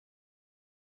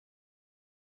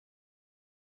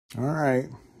All right,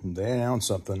 they announced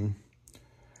something.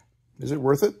 Is it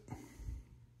worth it?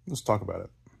 Let's talk about it.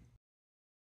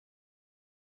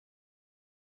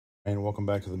 And welcome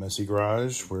back to the Messy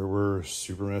Garage, where we're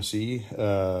super messy.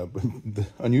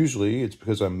 Unusually, it's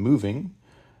because I'm moving,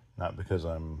 not because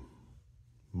I'm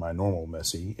my normal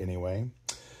messy anyway.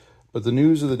 But the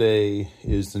news of the day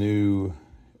is the new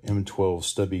M12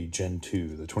 Stubby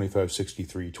Gen2, the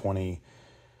 2563-20.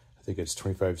 I think it's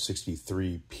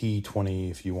 2563P20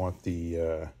 if you want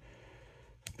the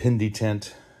pin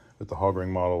detent, but the hog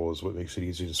ring model is what makes it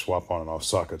easy to swap on and off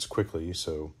sockets quickly.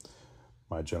 So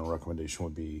my general recommendation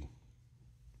would be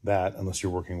that, unless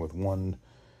you're working with one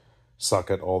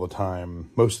socket all the time,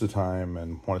 most of the time,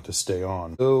 and want it to stay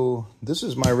on. So this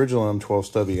is my original M12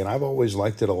 Stubby, and I've always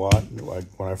liked it a lot. Like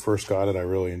when I first got it, I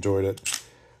really enjoyed it.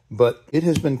 But it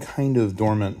has been kind of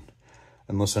dormant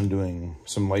unless I'm doing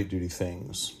some light duty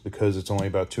things, because it's only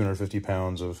about 250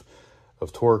 pounds of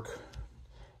torque.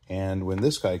 And when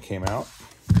this guy came out,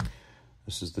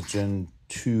 this is the Gen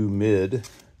 2 mid,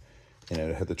 and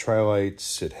it had the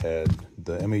tri-lights, it had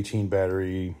the M18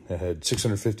 battery, it had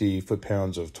 650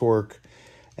 foot-pounds of torque,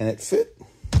 and it fit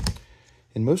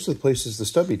in most of the places the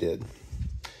Stubby did. A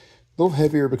little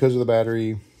heavier because of the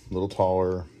battery, a little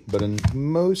taller, but in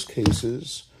most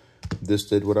cases, this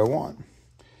did what I want.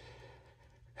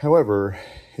 However,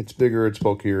 it's bigger, it's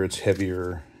bulkier, it's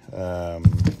heavier, and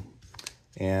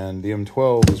the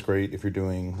M12 is great if you're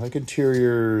doing like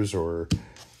interiors or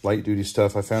light duty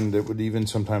stuff. I found it would even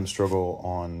sometimes struggle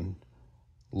on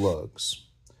lugs.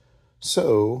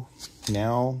 So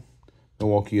now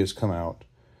Milwaukee has come out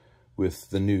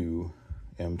with the new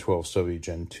M12 Stubby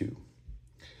Gen 2.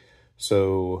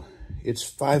 So it's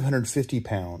 550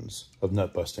 pounds of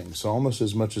nut busting, so almost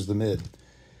as much as the mid.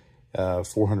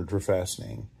 400 for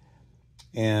fastening,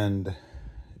 and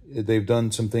they've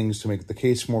done some things to make the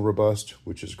case more robust,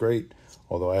 which is great,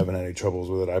 although I haven't had any troubles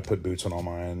with it. I put boots on all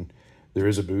mine. There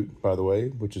is a boot, by the way,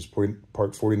 which is part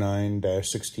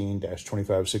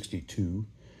 49-16-2562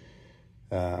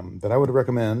 that I would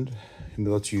recommend. It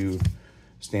lets you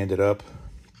stand it up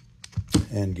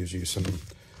and gives you some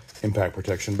impact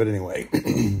protection. But anyway,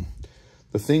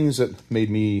 the things that made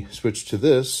me switch to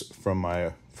this from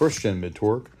my first gen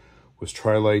mid-torque was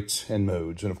tri-lights and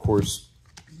modes. And of course,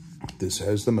 this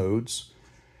has the modes,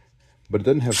 but it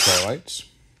doesn't have tri-lights.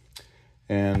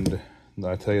 And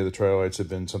I tell you, the tri-lights have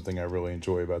been something I really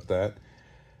enjoy about that.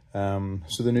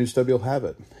 So the new Stubby will have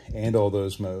it, and all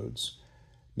those modes.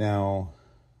 Now,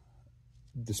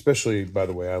 especially, by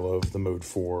the way, I love the mode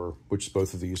 4, which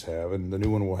both of these have, and the new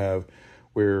one will have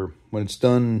where when it's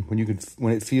done,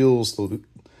 when it feels the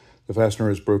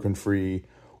fastener is broken free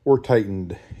or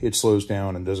tightened, it slows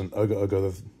down and doesn't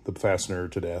uggo the fastener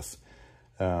to death.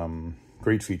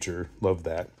 Great feature, love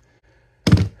that.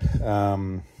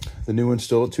 The new one's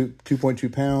still at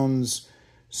 2.2 pounds,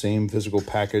 same physical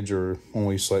package, or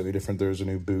only slightly different. There's a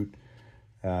new boot.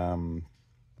 The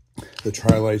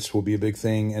tri-lights will be a big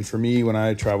thing, and for me, when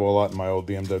I travel a lot in my old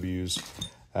BMWs,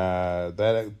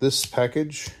 this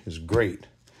package is great.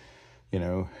 You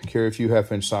know, carry a few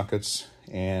half-inch sockets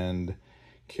and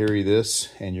carry this,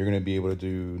 and you're going to be able to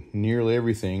do nearly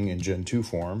everything in Gen 2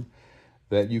 form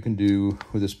that you can do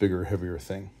with this bigger, heavier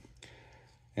thing.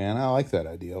 And I like that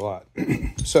idea a lot.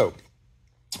 So,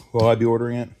 will I be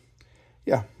ordering it?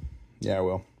 Yeah, I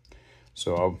will.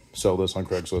 So I'll sell this on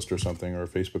Craigslist or something, or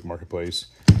Facebook Marketplace.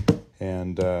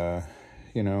 And,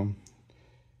 you know,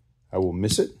 I will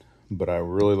miss it, but I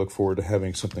really look forward to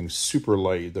having something super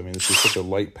light. I mean, this is such a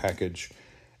light package,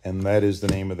 and that is the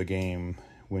name of the game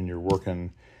when you're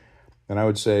working. And I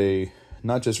would say,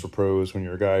 not just for pros, when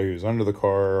you're a guy who's under the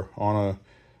car, on a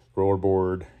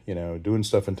rollerboard, you know, doing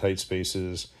stuff in tight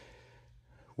spaces,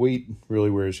 weight really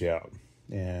wears you out.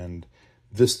 And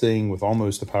this thing, with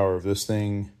almost the power of this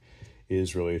thing,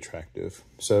 is really attractive.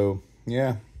 So,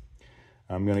 yeah,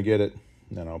 I'm going to get it,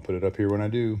 and I'll put it up here when I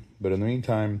do. But in the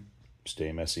meantime,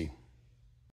 stay messy.